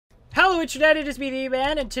Hello Internet, it is me, the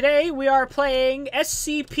E-Man, and today we are playing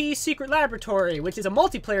SCP Secret Laboratory, which is a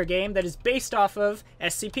multiplayer game that is based off of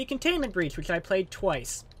SCP Containment Breach, which I played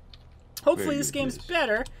twice. Hopefully this game's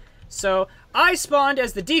better. So, I spawned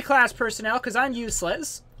as the D-class personnel, because I'm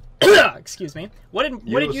useless. Excuse me. What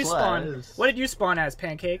did you spawn? What did you spawn as,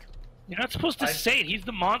 Pancake? You're not supposed to say it. He's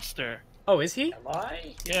the monster. Oh, is he? Am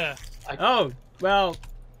I? Yeah. Oh, well,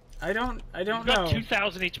 I don't You've know. got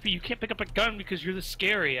 2,000 HP. You can't pick up a gun because you're the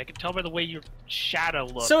scary. I can tell by the way your shadow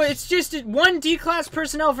looks. So it's just one D-class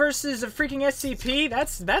personnel versus a freaking SCP?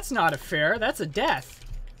 That's not a fair. That's a death.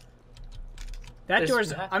 That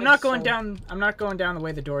door's... I'm not going down the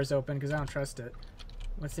way the door's open because I don't trust it.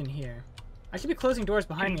 What's in here? I should be closing doors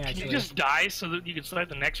behind me, actually. Can you just die so that you can start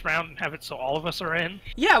the next round and have it so all of us are in?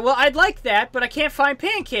 Yeah, well, I'd like that, but I can't find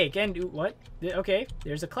Pancake. And what? Okay,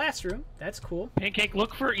 there's a classroom. That's cool. Pancake,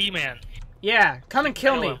 look for E-Man. Yeah, come and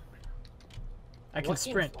kill me. I can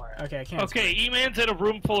sprint. Okay, I can't. Okay, E-Man's in a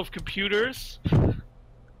room full of computers.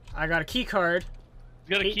 I got a key card.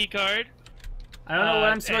 He's got a key card. I don't know what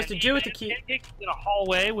I'm supposed to do with the key. Pancake's in a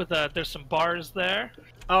hallway with there's some bars there.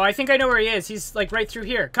 Oh, I think I know where he is. He's like right through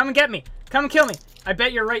here. Come and get me. Come and kill me. I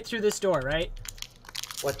bet you're right through this door, right?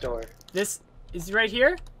 What door? This is he right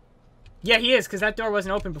here? Yeah, he is, because that door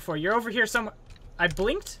wasn't open before. You're over here somewhere. I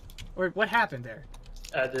blinked? Or what happened there?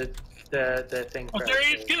 The thing. Oh, there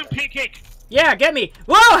he is. Get him, Pancake. Yeah, get me.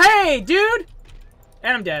 Whoa, hey, dude!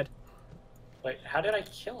 And I'm dead. Wait, how did I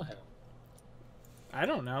kill him? I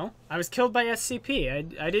don't know. I was killed by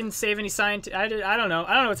SCP. I didn't save any science. I don't know.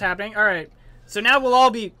 I don't know what's happening. All right. So now we'll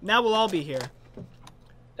all be here.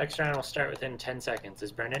 Next round will start within 10 seconds.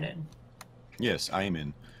 Is Brennan in? Yes, I am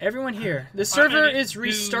in. Everyone here. The server is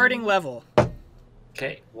restarting level.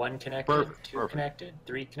 Okay, 1 connected, Perfect, 2 connected,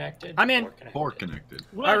 3 connected. I'm in. 4 connected. 4 connected.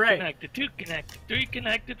 1 all right. Connected, 2 connected, 3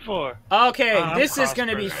 connected, 4. Okay, this is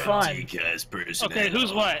gonna be fun. Okay,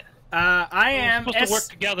 who's what? I am. We're supposed to work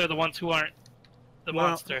together. The ones who aren't the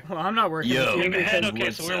monster. Well, I'm not working. Yo, with you Ahead, because...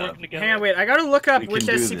 okay, so we're working together. Hang on, wait. I gotta look up We which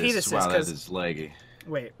can do SCP this is. Wow, that Cause... is laggy.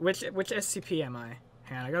 Wait, which SCP am I?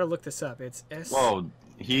 Hang on, I gotta look this up. It's Whoa,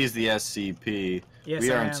 he's the SCP. Yes,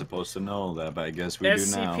 we I aren't am. supposed to know that, but I guess we do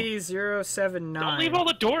now. SCP-079. Don't leave all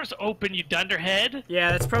the doors open, you dunderhead.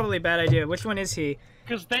 Yeah, that's probably a bad idea. Which one is he?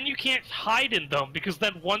 Because then you can't hide in them, because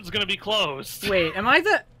then one's gonna be closed. Wait, am I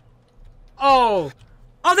the... Oh!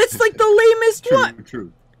 Oh, that's like the lamest one!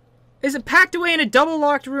 True. Is it packed away in a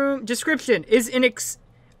double-locked room? Description is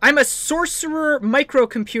I'm a sorcerer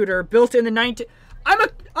microcomputer built in the I'm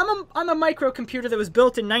a microcomputer that was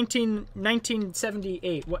built in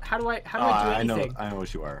 1978. What? How do I do anything? I know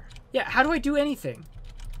what you are. Yeah, how do I do anything?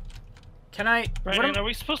 Can I? Brandon, are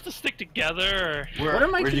we supposed to stick together? Or...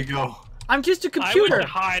 Where'd you go? I'm just a I computer. went to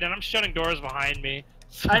hide, and I'm shutting doors behind me.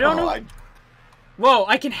 I don't know. Whoa,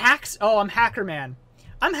 I can hack. Oh, I'm Hacker Man.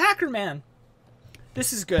 I'm Hacker Man.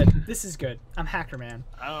 This is good. This is good. I'm Hacker Man.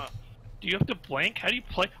 Do you have to blink? How do you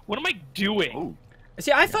play? What am I doing? Oh.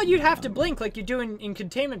 See, I thought you'd have to blink like you do in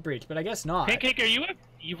Containment Breach, but I guess not. Pancake, are you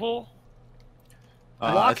evil?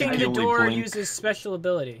 Locking the door uses special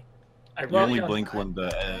ability. I only blink when the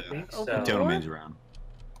potato man's around.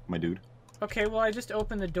 My dude. Okay, well, I just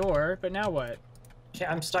opened the door, but now what? Okay,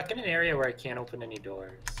 I'm stuck in an area where I can't open any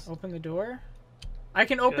doors. Open the door? I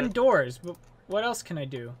can open doors, but what else can I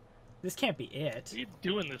do? This can't be it. What are you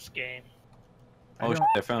doing this game? Oh,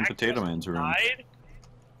 I found Potato Man's around.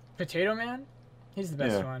 Potato Man? He's the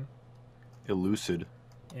best one. Elucid.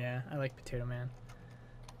 Yeah, I like Potato Man.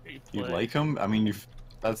 You like him? I mean,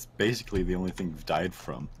 that's basically the only thing you've died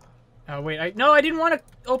from. Oh, wait. No, I didn't want to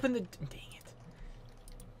open the... Dang it.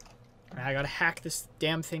 I gotta hack this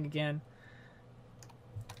damn thing again.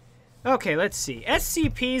 Okay, let's see.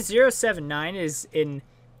 SCP-079 is an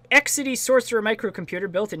Exidy sorcerer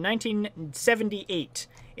microcomputer built in 1978.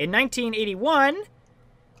 In 1981...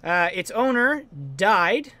 its owner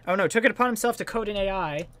died. Oh no, took it upon himself to code an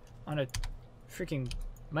AI on a freaking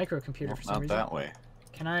microcomputer for some reason. Not that way.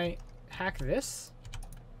 Can I hack this?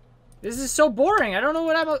 This is so boring. I don't know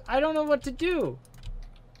I don't know what to do.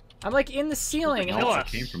 I'm like in the ceiling. It also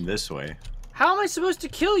came from this way. How am I supposed to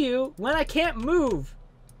kill you when I can't move?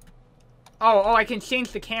 Oh, I can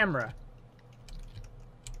change the camera.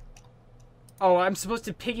 Oh, I'm supposed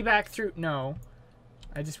to piggyback through. No,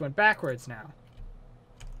 I just went backwards now.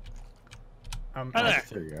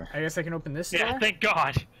 There you are. I guess I can open this door? Yeah, thank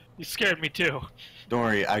God. You scared me too. Don't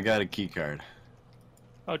worry, I got a key card.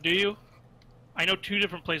 Oh, do you? I know 2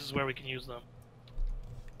 different places where we can use them.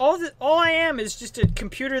 All I am is just a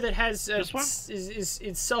computer that has This one? is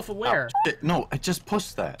self-aware. Oh, shit, no, I just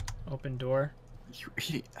pushed that. Open door. You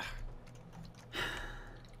idiot.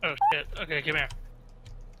 Oh shit. Okay, come here.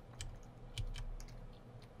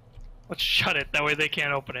 Let's shut it. That way they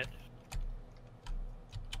can't open it.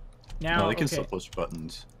 Now, No, they can okay. still push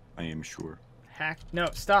buttons. I am sure. Hack. No,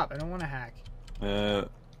 stop. I don't want to hack.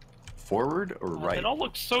 Forward or right? It all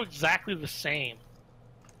looks so exactly the same.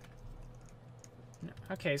 No,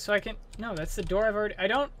 okay, so I can. No, that's the door I've already. I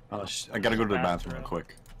don't. Oh, I gotta go to the bathroom real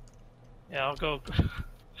quick. Yeah, I'll go.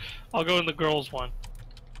 I'll go in the girls' one.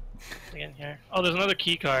 In here. Oh, there's another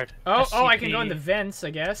key card. Oh, SCP. I can go in the vents, I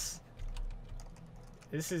guess.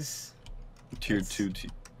 This is. Tier 2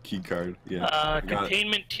 key card. Yeah.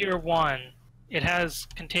 Containment tier 1. It has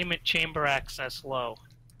containment chamber access low.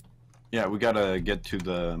 Yeah, we gotta get to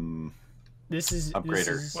the This is upgrader. This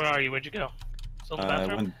is, Where are you? Where'd you go? Still in the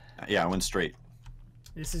bathroom? I went straight.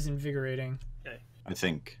 this is invigorating. Okay. I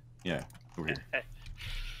think. Yeah, over here. Okay.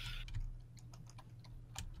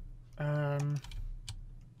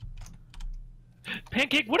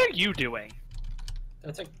 Pancake, what are you doing?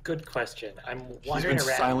 That's a good question. I'm He's wandering been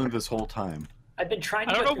around. silent this whole time. I've been trying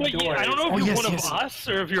to I don't go know through what doors. I don't know if Oh, you're yes, one yes. of us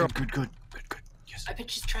or if you're. Good. Yes. I've been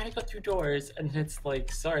just trying to go through doors, and it's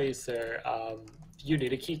like, sorry, sir, you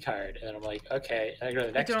need a key card. And I'm like, okay. And I go to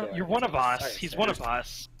the next door. You're one of us. Sorry, He's sir. one of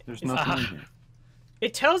us. There's nothing in here.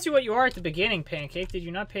 It tells you what you are at the beginning, Pancake. Did you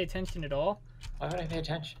not pay attention at all? Why would I pay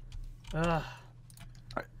attention? Ugh.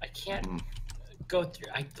 I can't go through.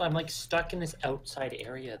 I'm like stuck in this outside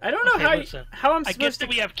area. I don't know Okay, listen. how I'm I supposed guess to. that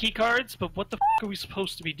we have key cards, but what the f are we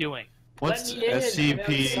supposed to be doing? What's Let me in, I'm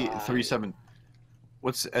SCP-37?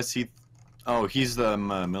 What's SC? Oh, he's the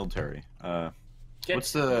military. Get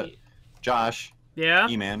what's the me- Josh? Yeah.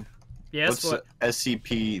 E-man. Yes. What's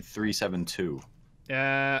SCP-372?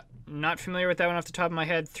 Not familiar with that one off the top of my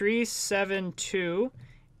head. 372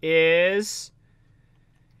 is.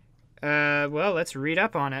 Well, let's read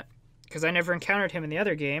up on it because I never encountered him in the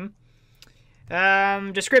other game.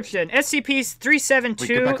 Description: SCP-372 Wait,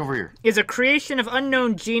 get back over here. is a creation of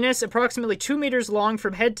unknown genus, approximately 2 meters long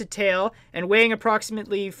from head to tail, and weighing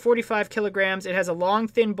approximately 45 kilograms. It has a long,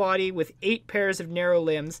 thin body with 8 pairs of narrow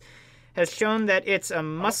limbs. Has shown that it's a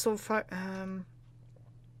muscle. I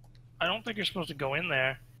don't think you're supposed to go in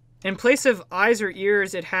there. In place of eyes or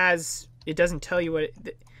ears, it has. It doesn't tell you what.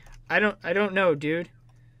 I don't know, dude.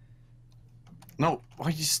 No,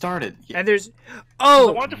 why'd you start it? And there's. I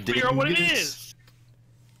Oh. want to figure out what it dingus. is.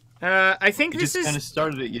 I think You this just kind of is.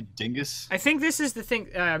 started it, you dingus. I think this is the thing.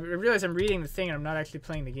 I realize I'm reading the thing and I'm not actually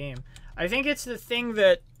playing the game. I think it's the thing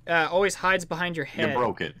that always hides behind your head. You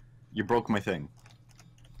broke it. You broke my thing.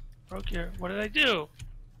 Broke your. What did I do?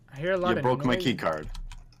 I hear a lot You of broke my noise. key card.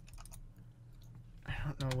 I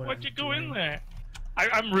don't know what. Why'd I'm you go in doing. there?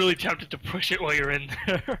 I'm really tempted to push it while you're in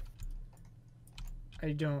there.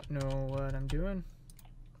 I don't know what I'm doing.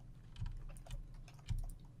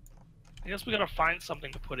 I guess we gotta find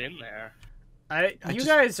something to put in there. You just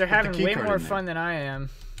guys are put the having key way card more in there. fun than I am.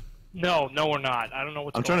 No, we're not. I don't know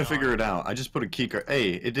what's I'm going trying to figure on. it out. I just put a key card.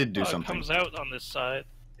 Hey, it did do It something. comes out on this side.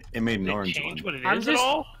 It made an Did it orange change one. what it I'm is just- at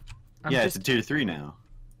all? I'm It's just, a tier 3 now.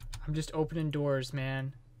 I'm just opening doors,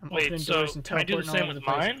 man. I'm Wait, opening so doors and can I do the teleporting all same over with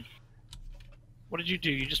the place. mine? What did you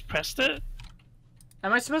do? You just pressed it?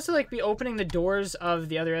 Am I supposed to like be opening the doors of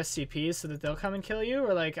the other SCPs so that they'll come and kill you,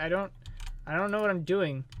 or like I don't know what I'm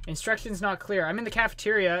doing. Instructions not clear. I'm in the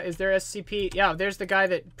cafeteria. Is there SCP? Yeah, there's the guy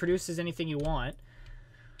that produces anything you want.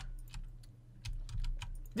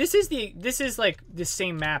 This is like the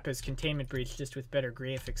same map as Containment Breach, just with better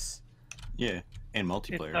graphics. Yeah, and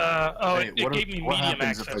multiplayer. It Hey, gave me what medium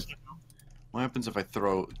happens if access. What happens if I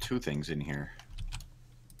throw 2 things in here?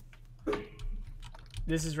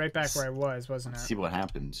 This is right back where I was, wasn't Let's it? see what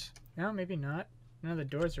happens. No, maybe not. No, the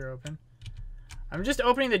doors are open. I'm just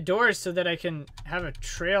opening the doors so that I can have a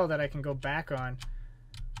trail that I can go back on.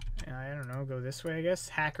 I don't know, go this way, I guess.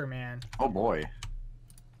 Hacker man. Oh boy.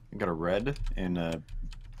 I got a red and a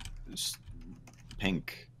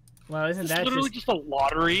pink. Well, isn't This is that literally just... just a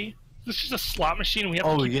lottery. This is just a slot machine. We have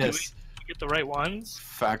Oh to keep doing yes. it to get the right ones.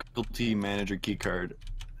 Faculty manager key card.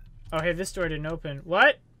 Oh, hey, this door didn't open.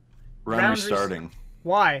 What? Round Round restarting.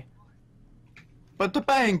 Why? But the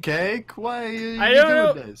pancake, why are you I don't doing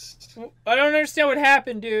know. this? I don't understand what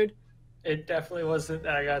happened, dude. It definitely wasn't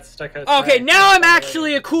that I got stuck outside. Okay, now I'm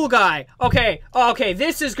actually a cool guy. Okay, okay,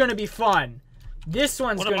 this is gonna be fun. This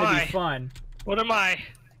one's What am gonna I? be fun. What am I?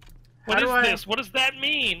 What How is do I- this? What does that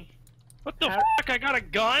mean? What the How- fuck? I got a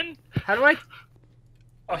gun? How do I...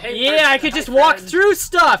 Oh, hey, Yeah, I could just walk through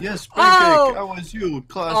stuff! Yes, pancake, Oh! how was you?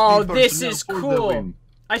 Class Oh, B this personnel is for the cool. win.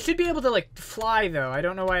 I should be able to, like, fly, though. I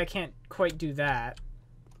don't know why I can't quite do that.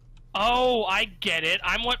 Oh, I get it.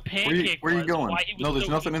 I'm what Pancake Where you was, going? why he was No, there's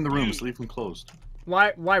so nothing in the rooms. confused. Leave them closed.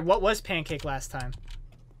 Why, what was Pancake last time?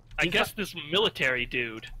 I guess this military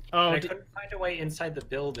dude. Oh, I couldn't find a way inside the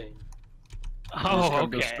building. Oh,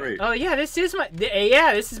 Go okay. straight. Oh yeah, this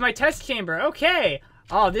is my test chamber. Okay.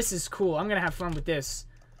 Oh, this is cool. I'm gonna have fun with this.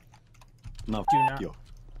 No, Do not. you.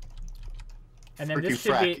 And then Frick you, this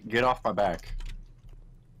should frack. be. Get off my back.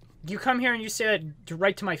 You come here and you say that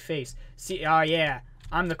right to my face. See, oh yeah,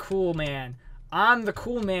 I'm the cool man. I'm the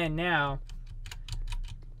cool man now.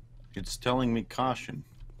 It's telling me caution.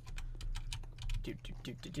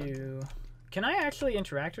 Do. Can I actually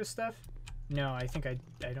interact with stuff? No, I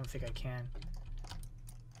don't think I can.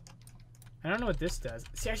 I don't know what this does.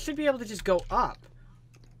 See, I should be able to just go up.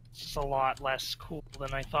 It's a lot less cool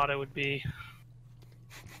than I thought it would be.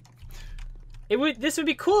 This would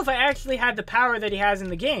be cool if I actually had the power that he has in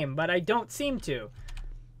the game, but I don't seem to.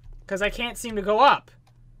 Because I can't seem to go up.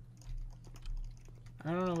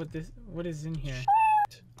 I don't know what is in here.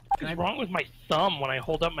 What's wrong with my thumb when I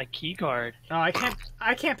hold up my key card? Oh, I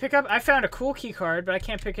can't pick up. I found a cool key card, but I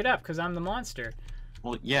can't pick it up because I'm the monster.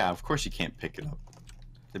 Well, yeah, of course you can't pick it up.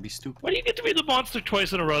 That'd be stupid. Why do you get to be the monster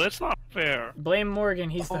twice in a row? That's not fair. Blame Morgan,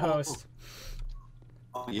 he's the host.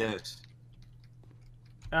 Oh, yes.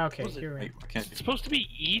 Okay, Was it- here we Wait, It's supposed to be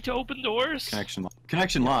E to open doors?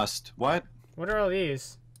 Connection lost. What? What are all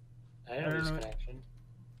these? I I don't don't lose know. connection.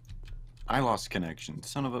 I lost connection.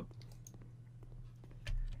 Son of a...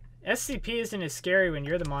 SCP isn't as scary when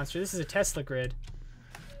you're the monster. This is a Tesla grid.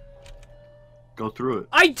 Go through it.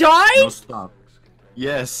 I died? No stop.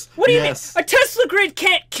 Yes. What do you yes. mean? A Tesla grid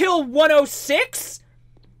can't kill 106?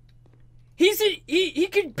 He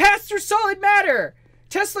can pass through solid matter.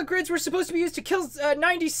 Tesla grids were supposed to be used to kill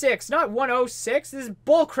 96, not 106. This is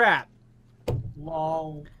bullcrap.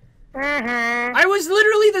 Lol. I was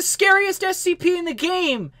literally the scariest SCP in the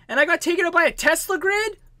game, and I got taken out by a Tesla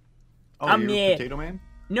grid? Oh, I'm you're mad. Potato Man?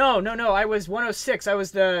 No. I was 106. I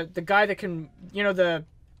was the guy that can, the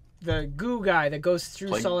goo guy that goes through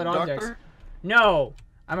Plague solid Doctor? objects. No,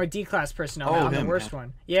 I'm a D-class personnel. Oh, now. I'm the him, worst yeah.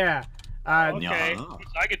 one. Yeah. Okay, Yeah.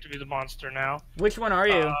 I get to be the monster now. Which one are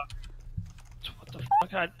you? What the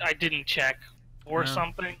fuck? I didn't check. Or No.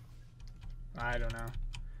 something. I don't know.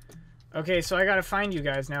 Okay, so I gotta find you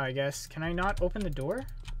guys now, I guess. Can I not open the door?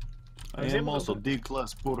 I was am able to also open-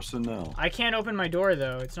 D-class personnel. I can't open my door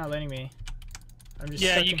though. It's not letting me. I'm just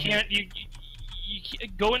Yeah, stuck you in here. can't. You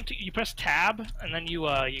go into. You press tab, and then you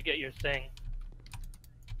get your thing.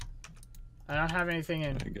 I don't have anything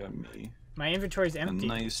in. I got me. My inventory's A empty.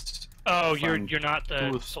 nice... Oh, Fine. you're not the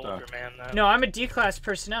Booth soldier stock. man. Then. No, I'm a D-class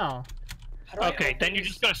personnel. How do I Okay, open then you this?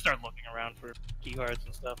 just gotta start looking around for key cards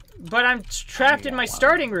and stuff. But I'm trapped in my wow.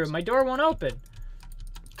 starting room. My door won't open.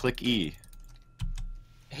 Click E.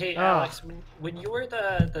 Hey, Oh. Alex, when you were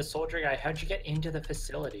the soldier guy, how'd you get into the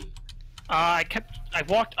facility? I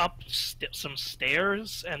walked up some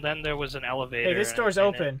stairs, and then there was an elevator. Hey, this door's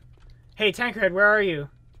open. Hey, Tankerhead, where are you?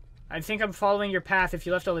 I think I'm following your path if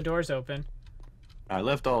you left all the doors open. I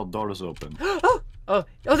left all doors open. Oh,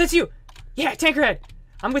 that's you! Yeah, Tankerhead!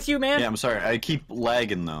 I'm with you, man! Yeah, I'm sorry. I keep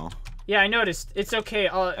lagging, though. Yeah, I noticed. It's okay.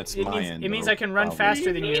 That's it my means, end, it means though, I can run probably.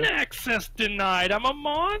 faster than What do you. mean access denied? I'm a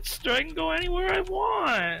monster. I can go anywhere I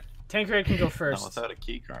want. Tankerhead can go Not first. without a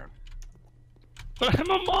key card. But I'm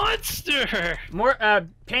a monster. More,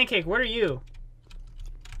 Pancake, what are you?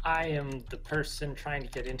 I am the person trying to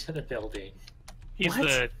get into the building. He's What?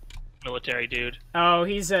 the military dude. Oh,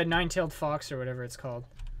 he's a nine-tailed fox or whatever it's called.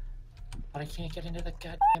 But I can't get into the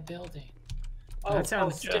goddamn building. Oh, That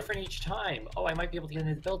sounds- it's different each time. Oh, I might be able to get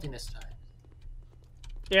into the building this time.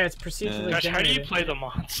 Yeah, it's procedurally Gosh, how do you generated. play the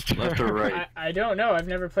monster? Left or right? I don't know. I've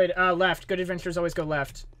never played. Left. Good adventures always go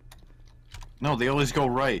left. No, they always go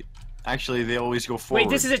right. Actually, they always go forward. Wait,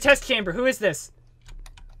 this is a test chamber. Who is this?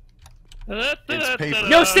 It's paper.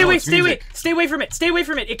 No, stay no, away, it's stay away, music. stay away from it, stay away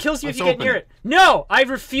from it. It kills you if Let's you get open near it. it. No, I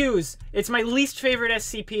refuse. It's my least favorite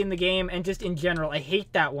SCP in the game, and just in general, I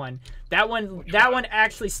hate that one. That one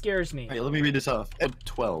actually scares me. Hey, let me read this off. Ed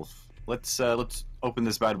 12. Let's open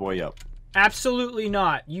this bad boy up. Absolutely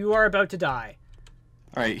not. You are about to die.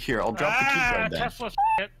 All right, here. I'll drop the key card then. Tesla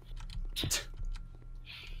shit.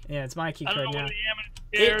 Yeah, it's my key I don't card know now. what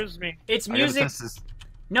the Yemen scares me. It's I gotta music. test this.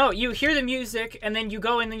 No, you hear the music, and then you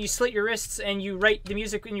go and then you slit your wrists, and you write the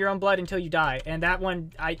music in your own blood until you die. And that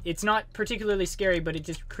one, it's not particularly scary, but it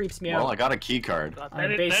just creeps me Well, out. I got a key card, God, on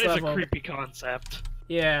that base is a level. creepy concept.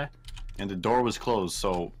 Yeah. and the door was closed,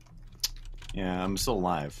 so yeah, I'm still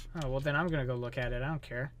alive. Oh, well, then I'm gonna go look at it. I don't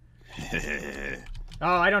care.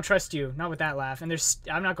 Oh, I don't trust you. Not with that laugh. And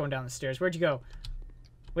I'm not going down the stairs. Where'd you go?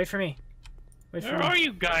 Wait for me. Wait for Where me. are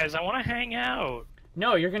you guys? I want to hang out.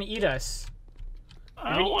 No, you're gonna eat us.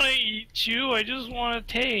 I don't want to eat you. I just want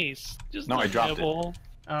to taste. Just No, a I dropped it. nibble.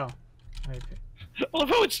 Oh. Wait. I love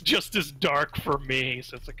how it's just as dark for me.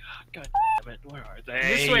 So it's like, oh, God damn it, where are they?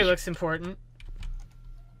 This way looks important.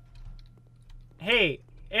 Hey,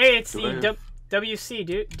 it's Do the WC,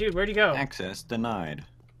 dude. Dude, where'd you go? Access denied.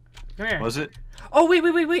 Come here. Was it? Oh,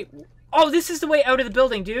 wait. Oh, this is the way out of the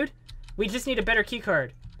building, dude. We just need a better key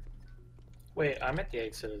card. Wait, I'm at the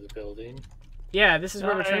exit of the building. Yeah, this is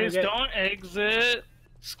where we're trying to get... Don't exit.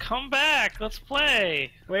 Just come back. Let's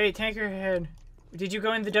play. Wait, Tankerhead. Did you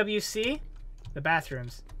go in the WC? The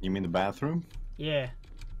bathrooms. You mean the bathroom? Yeah.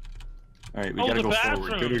 Alright, we gotta go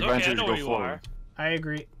forward. Good adventures, go forward. I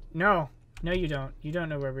agree. No. No, you don't. You don't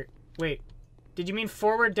know where we... Wait. Did you mean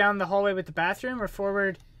forward down the hallway with the bathroom, or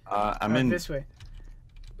forward... I'm in... this way.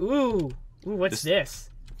 Ooh, what's this?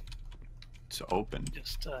 It's open.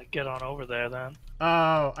 Just get on over there, then.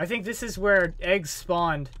 Oh, I think this is where eggs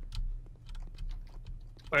spawned.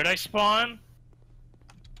 Where'd I spawn?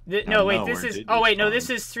 No, wait, this is... Oh, wait, no, this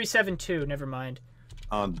is 372. Never mind.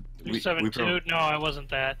 372? No, I wasn't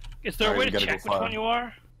that. Is there a way to check which one you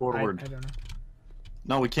are? Forward. I don't know.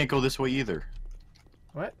 No, we can't go this way either.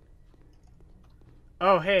 What?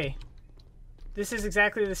 Oh, hey. This is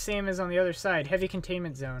exactly the same as on the other side. Heavy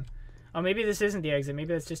containment zone. Oh, maybe this isn't the exit.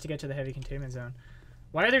 Maybe that's just to get to the heavy containment zone.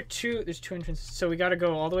 Why are there two... There's two entrances. So we gotta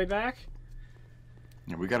go all the way back?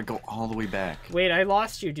 Yeah, we gotta go all the way back. Wait, I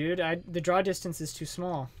lost you, dude. The draw distance is too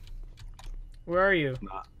small. Where are you?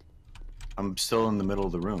 I'm still in the middle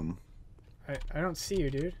of the room. I don't see you,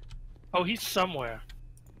 dude. Oh, he's somewhere.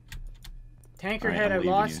 Tankerhead, Right, I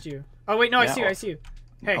lost you. Oh, wait, no, I see you.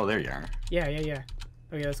 Hey. Oh, there you are. Yeah.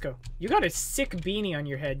 Okay, let's go. You got a sick beanie on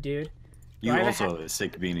your head, dude. You also have a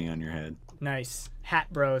sick beanie on your head. Nice.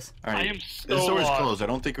 Hat bros. All right. I am so this door is lost. closed. I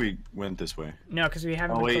don't think we went this way. No, because we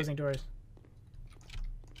haven't been closing doors.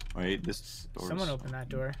 Wait, this door. Someone opened that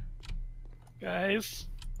door. Guys.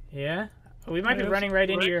 Yeah? We might be running right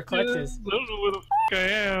into your collectors. I don't know where the f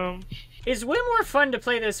I am. It's way more fun to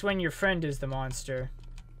play this when your friend is the monster.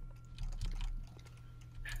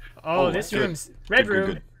 Oh, this room's... Red room.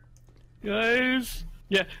 Good. Guys.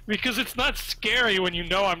 Yeah, because it's not scary when you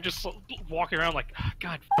know I'm just walking around like, oh,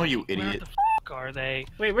 God, Oh, you where idiot. the f are they?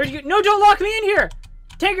 Wait, where'd you... No, don't lock me in here!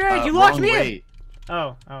 Tankerhead, you locked me in!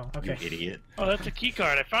 Oh, okay. You idiot. Oh, that's a key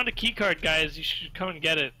card. I found a key card, guys. You should come and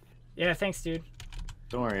get it. Yeah, thanks, dude.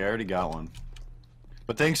 Don't worry, I already got one.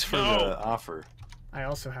 But thanks for the offer. I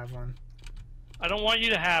also have one. I don't want you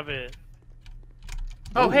to have it.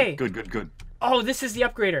 Oh, hey! Good. Oh, this is the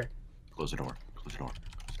upgrader. Close the door. Close the door.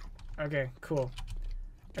 Okay, cool.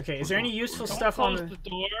 Okay, is Close there the any door. useful Don't stuff on close the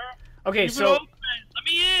door. Okay, Leave it so... open. Let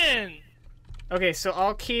me in. Okay, so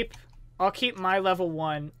I'll keep my level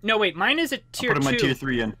 1. No, wait, mine is a tier 2. I'll put my tier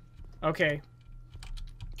 3 in. Okay.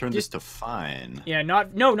 Turn this to fine. Yeah,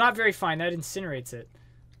 not very fine. That incinerates it.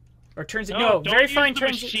 Or turns it... No, don't very use fine the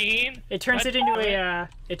turns machine. it turns God it into damn a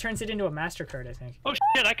it turns it into a MasterCard, I think. Oh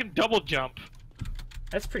shit! I can double jump.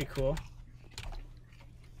 That's pretty cool.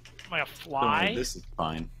 Am I a Don't fly? worry, this is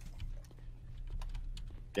fine.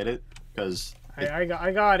 Get it? Because I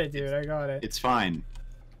got it, dude. I got it. it's fine.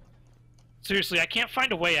 Seriously, I can't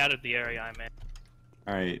find a way out of the area I'm in.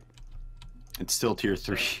 Alright. It's still tier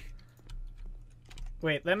 3.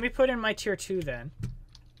 Wait, let me put in my tier 2 then.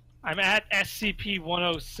 I'm at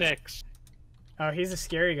SCP-106. Oh, he's a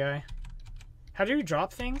scary guy. How do you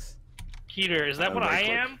drop things? Keter, is that what I right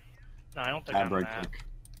click. am? No, I don't think Tab I'm right that. click.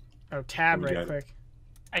 Oh, tab We right got it. click.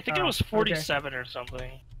 I think it Oh, was 47 or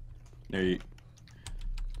something. There you.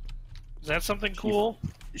 Is that something cool?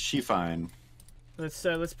 She fine. Let's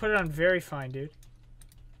put it on very fine, dude.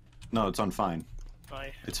 No, it's on fine.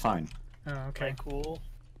 Like, It's fine. Oh, okay. cool.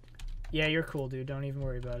 Yeah, you're cool, dude. Don't even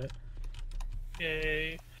worry about it.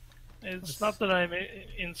 Yay. It's not that I'm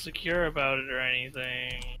insecure about it or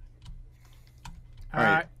anything.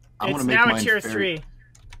 Alright, I it's want to make now a mine tier very... 3.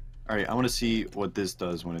 Alright, I want to see what this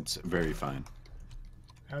does when it's very fine.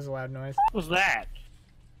 That was a loud noise. What was that?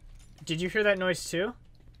 Did you hear that noise too?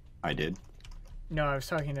 I did. No, I was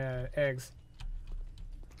talking to Eggs.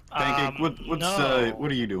 Pancake, no.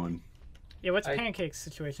 what are you doing? Yeah, what's Pancake's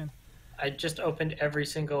situation? I just opened every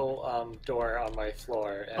single door on my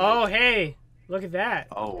floor. And Oh, hey! Look at that.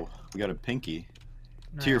 Oh, we got a pinky.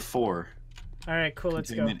 Nice. Tier 4. Alright, cool, let's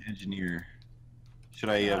go. Containment engineer. Should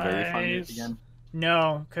I verify it Nice. again?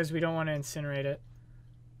 No, because we don't want to incinerate it.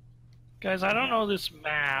 Guys, I don't know this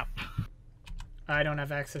map. I don't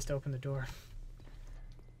have access to open the door.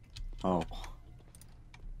 Oh,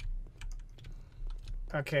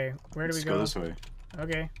 Okay, where do we let's go? go this way.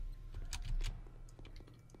 Okay.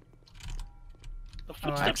 The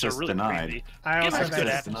footsteps access are really denied. creepy. I This also has have good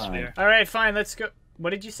access. denied. atmosphere. Alright, fine, let's go. What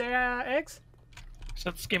did you say, Eggs?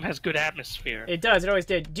 So this game has good atmosphere. It does, it always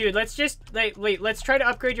did. Dude, let's just, wait, let's try to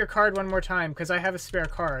upgrade your card one more time, because I have a spare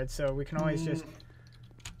card, so we can always just...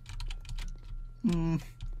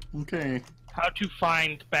 Okay. How to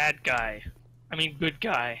find bad guy. I mean good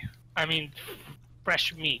guy. I mean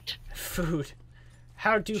fresh meat. Food.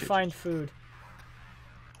 How to find food.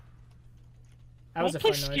 That was a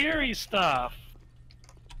Don't fun play noise. scary stuff.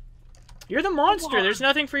 You're the monster. Come on. There's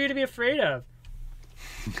nothing for you to be afraid of.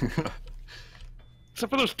 Except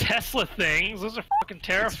for those Tesla things. Those are fucking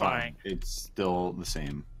terrifying. It's still the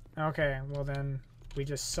same. Okay, well then we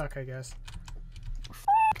just suck, I guess.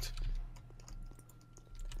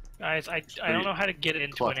 Guys, I don't know how to get into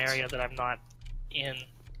an clucked. area that I'm not in.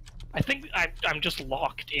 I think I'm just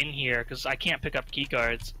locked in here because I can't pick up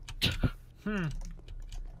keycards.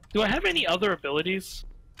 Do I have any other abilities?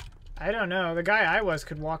 I don't know. The guy I was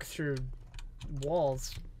could walk through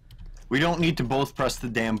walls. We don't need to both press the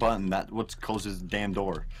damn button. That's what closes the damn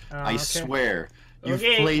door. I Okay. swear. You've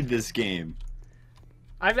Okay. played this game.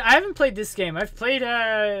 I haven't played this game. I've played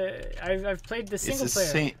I've played the single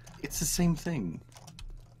player. It's the same thing.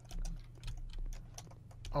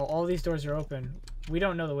 Oh, all these doors are open. We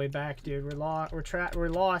don't know the way back, dude. We're lost. We're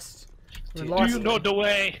lost. We're Do lost. you know the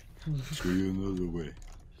way? So you know the way.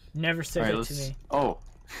 Never said Alright, it to me. Oh,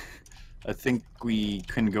 I think we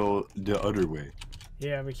can go the other way.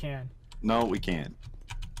 Yeah, we can. No, we can't.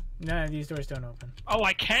 None of these doors don't open. Oh,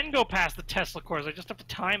 I can go past the Tesla cores. I just have to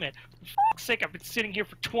time it. For fuck's sake, I've been sitting here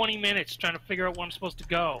for 20 minutes trying to figure out where I'm supposed to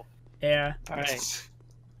go. Yeah. Alright.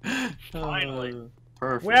 Finally.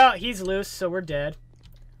 Perfect. Well, he's loose, so we're dead.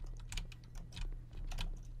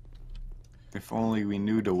 If only we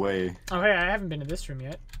knew the way. Oh, hey, I haven't been to this room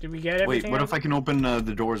yet. Did we get Wait, everything? what if I can open the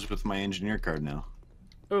doors with my engineer card now?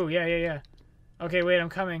 Oh, yeah. Okay, wait, I'm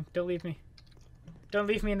coming. Don't leave me. Don't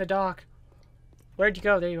leave me in the dark. Where'd you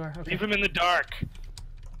go? There you are. Okay. Leave him in the dark.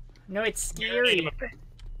 No, it's scary.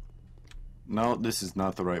 No, this is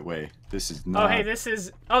not the right way. This is not. Oh, hey, this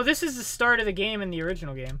is the start of the game in the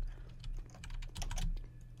original game.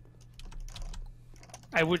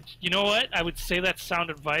 You know what? I would say that's sound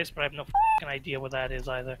advice, but I have no fucking idea what that is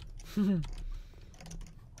either.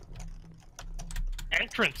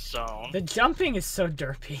 Entrance zone. The jumping is so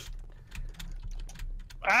derpy.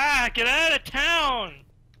 Ah, get out of town!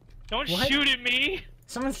 Don't What? shoot at me!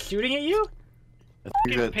 Someone's shooting at you? I think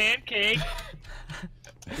Fucking that- Pancake!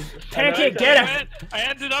 Pancake, get him! I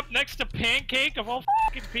ended up next to Pancake of all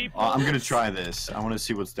fucking people. I'm gonna try this. I want to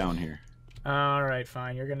see what's down here. Alright,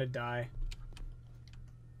 fine. You're gonna die.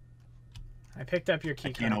 I picked up your key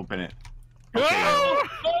I can't card. open it. Oh!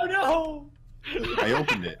 Oh no! I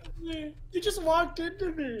opened it. You just walked into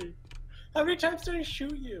me. How many times did I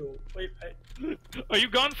shoot you? Wait, Are you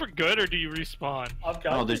gone for good or do you respawn? I'm No,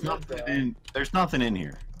 gone. there's nothing in. There's nothing in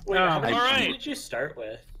here. Wait, Oh. how many Alright. HP did you start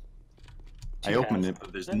with? I opened it,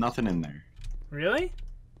 but there's nothing in there. Really?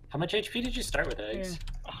 How much HP did you start with, Eggs?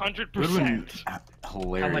 100%. Hilarious. How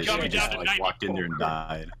much I damage? just like walked in there and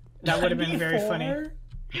died. That would have been very funny. 94?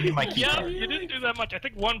 Give me my key Yeah, card. you didn't do that much. I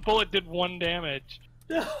think one bullet did 1 damage.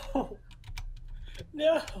 No.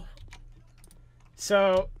 No.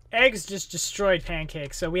 So, Eggs just destroyed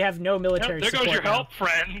Pancake, so we have no Yep, military there support goes your now. help,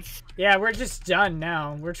 friends. Yeah, we're just done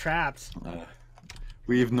now. We're trapped.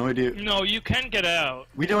 We have no idea. No, you can get out.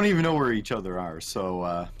 We don't even know where each other are.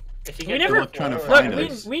 So If you We get never- to Look, trying to floor- find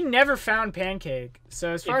Look, us. we never found Pancake.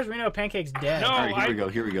 So as far as we know, Pancake's dead. No. all right, here I- we go.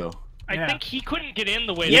 Here we go. I Yeah. think he couldn't get in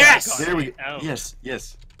the way Yes! that I got There we go. out. Yes,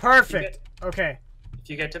 yes. Perfect. Okay. If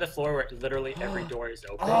you get to the floor where literally every door is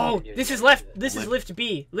open. Oh, and you this get is to left. it. This is lift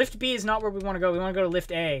B. Lift B is not where we want to go. We want to go to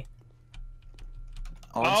lift A.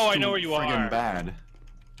 Oh, Oh, it's I know too where you friggin' are. bad.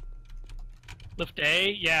 Lift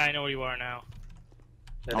A? Yeah, I know where you are now.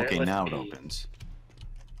 No, there- Okay, let's now it be- opens.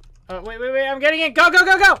 Oh, wait. I'm getting in. Go.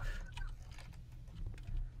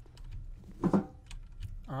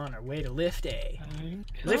 On our way to lift A.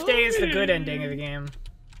 Lift A is the good ending of the game.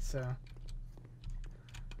 So.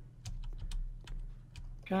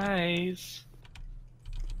 Guys.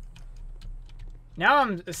 Now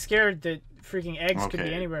I'm scared that freaking Eggs could be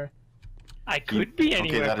Okay. anywhere. I could be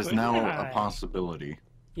anywhere. Okay, that is couldn't now I? a possibility.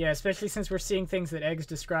 Yeah, especially since we're seeing things that Eggs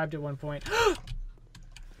described at one point. Oh,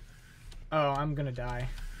 I'm gonna die.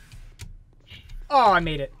 Oh, I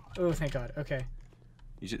made it. Oh, thank God. Okay.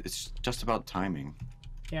 It's just about timing.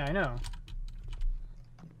 Yeah, I know.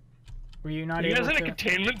 Were you not You able guys in a to?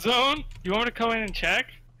 containment zone? You want me to come in and check?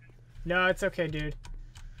 No, it's okay, dude.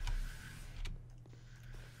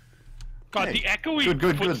 God, Hey, the echoey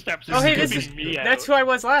good. footsteps This Oh, are hey, good, this creeping is me out. that's who I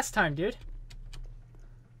was last time, dude.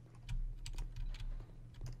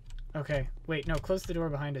 Okay, wait, no, close the door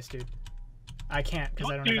behind us, dude. I can't because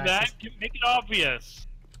I Don't don't do have that. access. Make it obvious.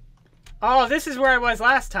 Oh, this is where I was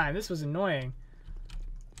last time. This was annoying.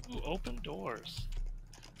 Ooh, open doors.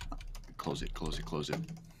 Close it.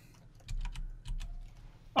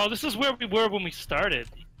 Oh, this is where we were when we started.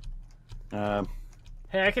 Hey,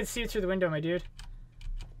 I can see through the window, my dude.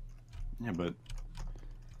 Yeah, but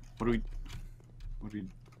what do we?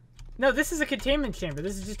 No, this is a containment chamber.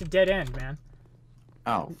 This is just a dead end, man.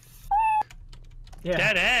 Oh. Yeah.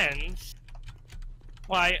 Dead ends?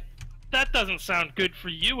 Why, that doesn't sound good for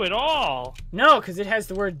you at all. No, because it has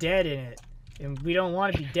the word dead in it. And we don't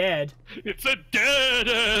want to be dead. It's a dead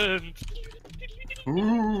end!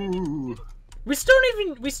 Ooh. We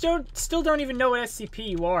still don't even know what SCP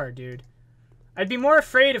you are, dude. I'd be more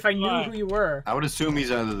afraid if I knew who you were. I would assume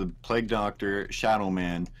he's either the Plague Doctor, Shadow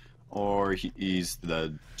Man, or he's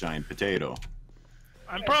the Giant Potato.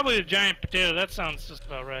 I'm probably the giant potato. That sounds just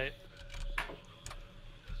about right.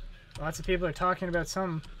 Lots of people are talking about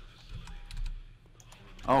some.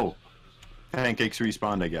 Oh. Pancakes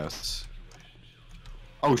respawned, I guess.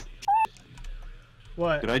 Oh,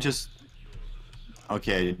 What? did I just...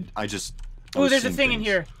 Okay, I just... Oh, there's a thing in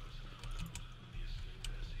here.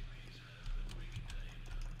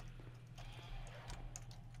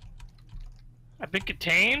 I've been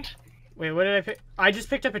contained? Wait, what did I pick? I just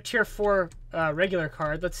picked up a tier 4 regular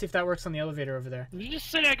card. Let's see if that works on the elevator over there. Did you just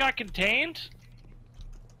say I got contained?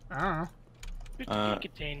 I don't know. You didn't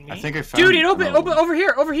contain me. I think I found... Dude, it opened over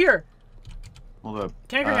here, over here. Hold up.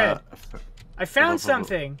 Tankerhead. I found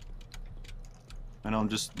something. I know, I'm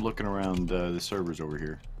just looking around the servers over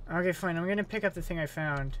here. Okay, fine. I'm gonna pick up the thing I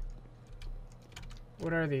found.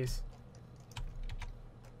 What are these?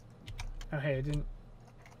 Oh, hey, I didn't...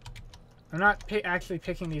 I'm not actually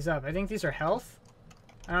picking these up. I think these are health?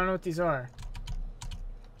 I don't know what these are.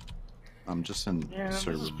 I'm just in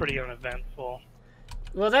server. This is pretty uneventful.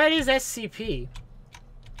 Well, that is SCP.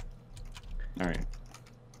 Alright.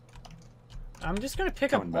 I'm just gonna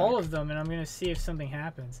pick up all of them, and I'm gonna see if something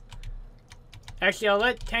happens. Actually, I'll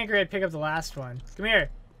let Tankerhead pick up the last one. Come here.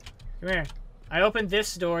 Come here. I opened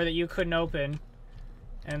this door that you couldn't open.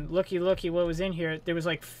 And looky, what was in here. There was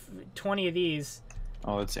like 20 of these.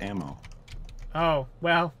 Oh, it's ammo. Oh,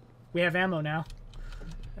 well, we have ammo now.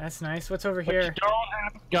 That's nice. What's over But here? you don't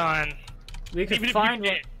have a gun. We could Even find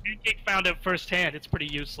if one. you did found it firsthand, it's pretty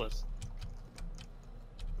useless.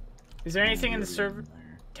 Is there anything in the server?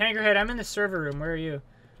 Tankerhead, I'm in the server room. Where are you?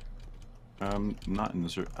 Not in the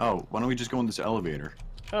server. Oh, why don't we just go in this elevator?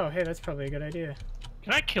 Oh, hey, that's probably a good idea.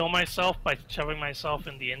 Can I kill myself by shoving myself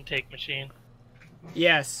in the intake machine?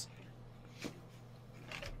 Yes.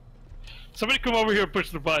 Somebody come over here and push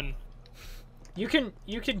the button. You can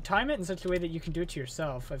time it in such a way that you can do it to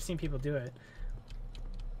yourself. I've seen people do it.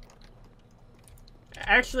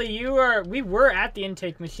 Actually, we were at the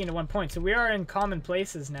intake machine at one point, so we are in common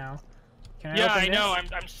places now. Can I open this? know.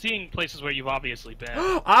 I'm seeing places where you've obviously been.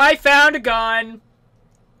 I found a gun.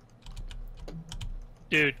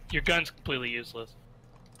 Dude, your gun's completely useless.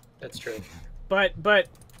 That's true. But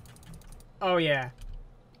oh yeah.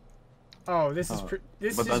 Oh, this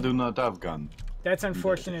is I do not have gun. That's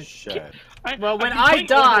unfortunate. Shit. Well, when I've been I playing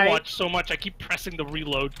die- Overwatch so much, I keep pressing the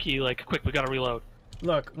reload key. Like, quick, we gotta reload.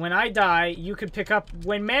 Look, when I die, you could pick up.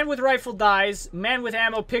 When man with rifle dies, man with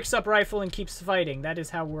ammo picks up rifle and keeps fighting. That is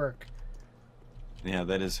how work. Yeah,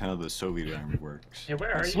 that is how the Soviet army works. Hey,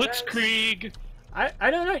 where are you guys? Blitzkrieg.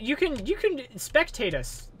 I don't know. You can spectate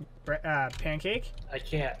us, Pancake. I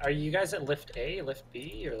can't. Are you guys at lift A, lift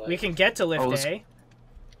B, or like? We can get to lift A.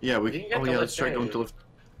 Yeah, You can get oh to yeah, lift let's try A. going to lift.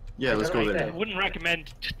 Yeah, Like, let's go right there. there. I wouldn't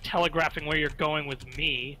recommend telegraphing where you're going with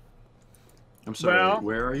me. I'm sorry. Well-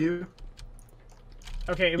 Where are you?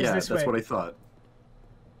 Okay, it was Yeah, this that's way. what I thought.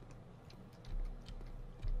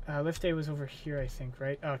 Lift A was over here, I think,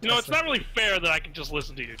 right? Oh, You know, it's Tesla. not really fair that I can just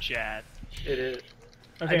listen to your chat. It is.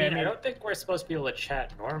 Okay, I don't think we're supposed to be able to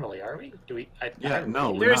chat normally, are we? Do we? Yeah,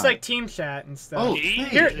 no, we're there's not. like team chat and stuff. Oh, Gee.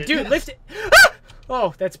 Here, it dude, is. lift it. Ah!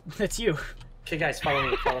 Oh, that's you. Okay, guys, follow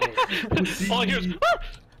me. Follow me. All I hear is,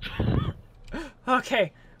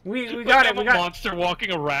 Okay, we like got it. I'm We a got. monster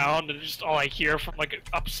walking around, and just all I hear from like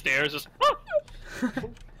upstairs is.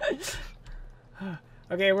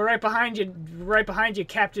 Okay, we're right behind you. Right behind you,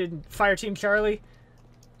 Captain Fireteam Charlie.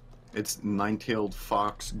 It's nine-tailed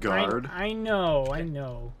fox guard. I know. I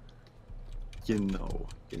know. You know,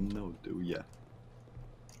 do ya?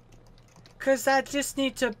 'Cause I just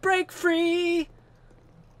need to break free.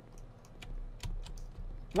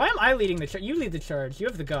 Why am I leading the charge? You lead the charge. You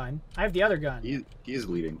have the gun. I have the other gun. He's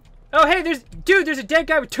leading. Oh, hey, there's a dead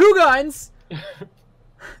guy with 2 guns.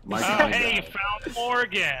 My Oh, God. hey, you found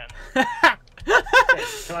Morgan. Okay,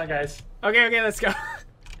 come on, guys. Okay, let's go.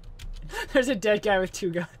 There's a dead guy with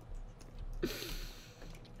 2 guns.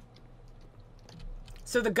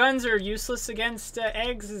 So the guns are useless against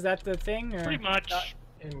eggs? Is that the thing? Or? Pretty much.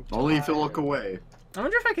 Only if you look away. I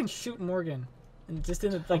wonder if I can shoot Morgan. And just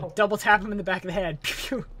in the, like, double tap him in the back of the head.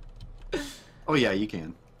 Oh yeah, you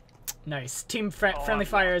can. Nice. Friendly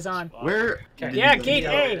fire is on. Where? Okay. Yeah, did gate you-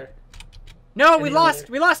 A. No, we Any lost.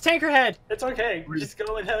 other- We lost Tankerhead. It's okay. We're just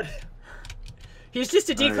going out. He's just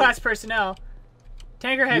a D-class personnel.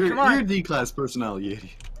 Tankerhead, You're, come on. You're D-class personnel, Yeti.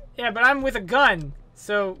 Yeah, but I'm with a gun.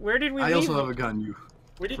 So where did we I leave? also have a gun. You.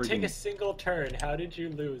 We didn't take Freaking- a single turn. How did you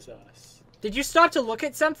lose us? Did you stop to look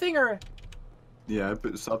at something or? Yeah,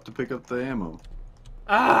 I stopped to pick up the ammo.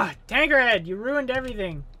 Ah, Tankerhead, you ruined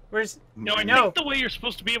everything. Where's? No, I No. think the way you're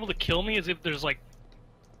supposed to be able to kill me is if there's like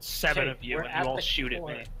 7 Okay, of you we're and at you all the shoot at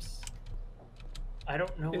me. corpse. I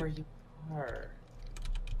don't know where you are.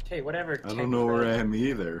 Okay, whatever. I don't know where I am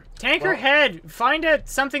either. Tankerhead, find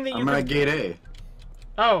something that you I'm can. at gate A.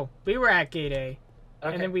 Oh, we were at gate A,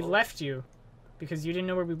 Okay, and then we cool. left you because you didn't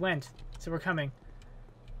know where we went. So we're coming.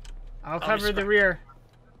 I'll be cover the smart. rear.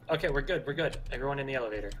 Okay, we're good. We're good. Everyone in the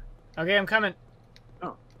elevator. Okay, I'm coming.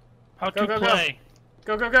 How Go, to go, go. play?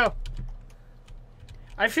 Go, go, go.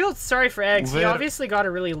 I feel sorry for Eggs. He Where- obviously got a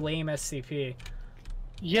really lame SCP.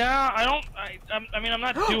 Yeah, I don't. I mean, I'm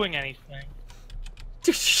not doing anything. Dude,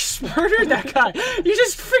 you just murdered that guy. You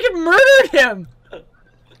just freaking murdered him.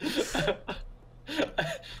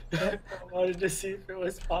 I wanted to see if it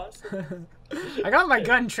was possible. I got my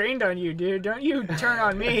gun trained on you, dude. Don't you turn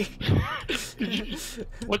on me.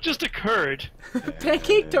 What just occurred?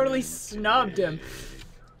 Pancake totally snubbed him.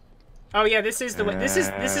 Oh yeah, this is the way. This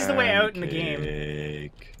is the way out in the game.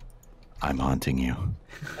 Pancake. I'm haunting you.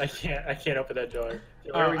 I can't open that door.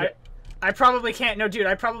 Where Oh, are we I probably can't. No, dude,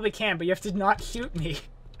 I probably can, but you have to not shoot me.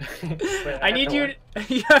 Wait, I need you.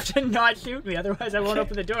 You have to not shoot me, otherwise I won't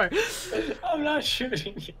open the door. I'm not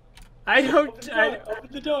shooting you. I Open don't. the door. Open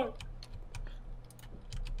the door.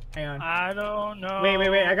 Hang on. I don't know.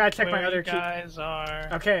 Wait, I gotta check my where other you key. guys are.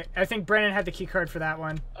 Okay, I think Brennan had the key card for that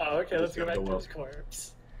one. Oh, okay. Let's Just go back gotta to go his up.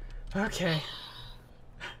 corpse. Okay.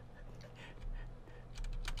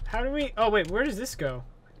 How do we? Oh wait, where does this go?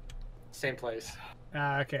 Same place.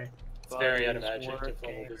 Ah, okay. It's very Buddy's unimaginative level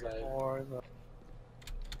working design. for the-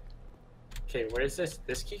 Okay, where is this?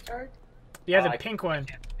 This key card? Yeah, Oh, the I pink one.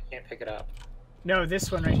 I can't pick it up. No,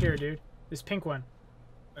 this one right here, dude. This pink one.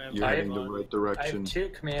 You're I heading have- the right I direction. have 2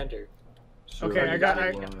 commander. So Okay, I got.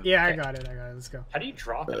 it. Yeah, I Okay. got it. Let's go. How do you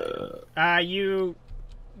drop it? You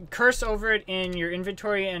curse over it in your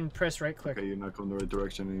inventory and press right click. Okay, you're not going the right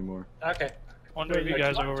direction anymore. Okay. Wonder if you Wait,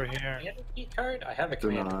 guys do are I over have a here. commander key card? I have a They're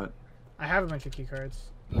commander. not. I have a bunch of key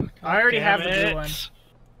cards. I already have the blue one.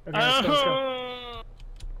 Okay, let's go. Oh,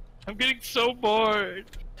 I'm getting so bored.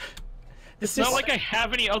 This It's not is like I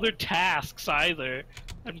have any other tasks either.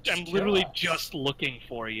 I'm literally Shucks. just looking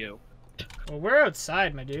for you. well, we're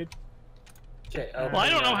outside, my dude. Okay. Well, Well, I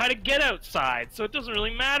don't know how to get outside, so it doesn't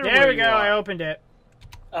really matter There where we you go. are. I opened it.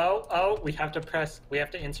 Oh, we have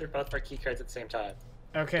to insert both of our key cards at the same time.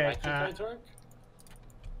 Do my Okay. key cards work?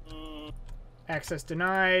 Mm, Access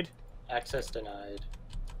denied. Access denied.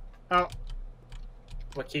 Oh,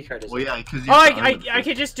 What key card is Well, it? yeah, because oh, I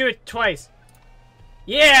could just do it twice.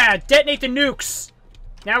 Yeah, detonate the nukes.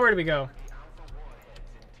 Now where do we go?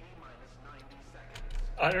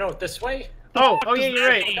 I don't know. This way? Oh, fuck yeah, does you're that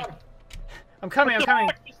right. mean? I'm coming. I'm What the coming.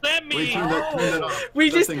 fuck does that mean? Wait, turn it off. We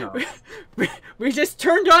That just thing off. we just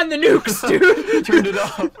turned on the nukes, He dude. turned it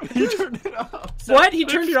off. He turned it off. What? He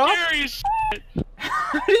That's turned it off? scary as shit.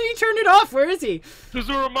 How did he turn it off? Where is he? There's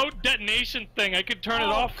a remote detonation thing. I could turn it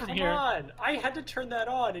off from come here. on! I had to turn that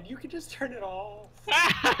on, and you can just turn it off.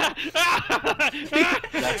 That's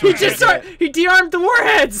He what just I he de-armed the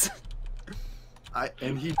warheads.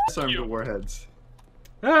 And he disarmed the warheads.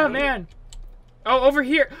 Oh man. Oh, over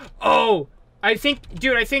here. Oh, I think,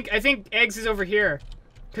 dude. I think Eggs is over here,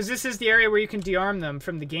 because this is the area where you can de-arm them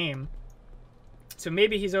from the game. So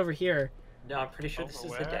maybe he's over here. No, I'm pretty sure this Over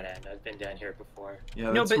is where? the dead end. I've been down here before. Yeah,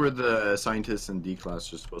 No, that's but- where the scientists in D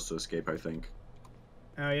class are supposed to escape, I think.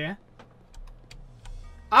 Oh yeah.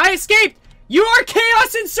 I escaped. You are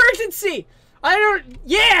Chaos Insurgency. I don't.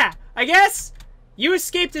 Yeah, I guess you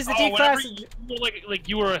escaped as the D whenever class. like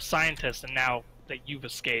you were a scientist, and now that you've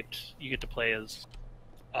escaped, you get to play as.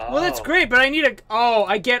 Oh. Well, that's great, but I need a. Oh,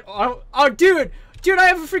 I get. Oh, dude, I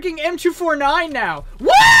have a freaking M249 now. Woo!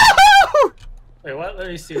 Wait, what? Let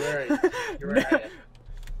me see. Where are you? You're right.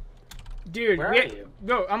 Dude, Where are you?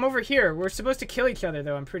 No, I'm over here. We're supposed to kill each other,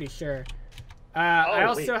 though. I'm pretty sure. I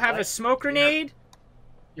also wait, have a what? smoke grenade.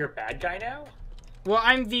 You're a bad guy now? Well,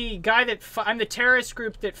 I'm the guy that I'm the terrorist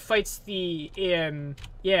group that fights the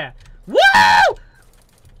yeah. Woo!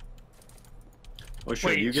 Oh,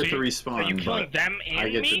 sure, you get to respawn. Are you killing but them I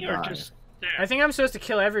and get to me, or die. just there? I think I'm supposed to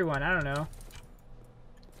kill everyone. I don't know.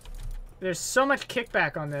 There's so much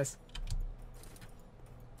kickback on this.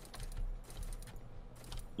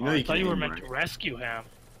 You know I you thought can you were aim meant right. to rescue him.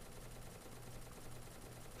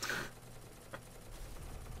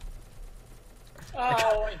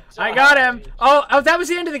 Oh, I got him. Oh, that was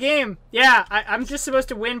the end of the game. Yeah, I'm just supposed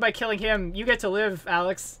to win by killing him. You get to live,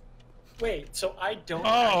 Alex. Wait, so I don't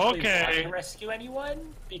Oh, actually okay. want to rescue anyone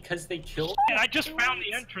because they killed Yeah, I just found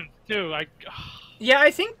the entrance too. Yeah, I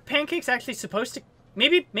think Pancake's actually supposed to...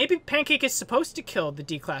 Maybe Pancake is supposed to kill the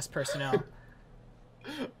D-Class personnel.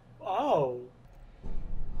 Oh.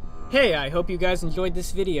 Hey, I hope you guys enjoyed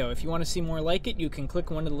this video. If you want to see more like it, you can click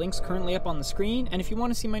one of the links currently up on the screen, and if you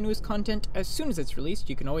want to see my newest content as soon as it's released,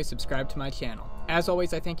 you can always subscribe to my channel. As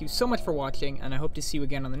always, I thank you so much for watching, and I hope to see you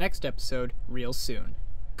again on the next episode real soon.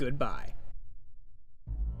 Goodbye.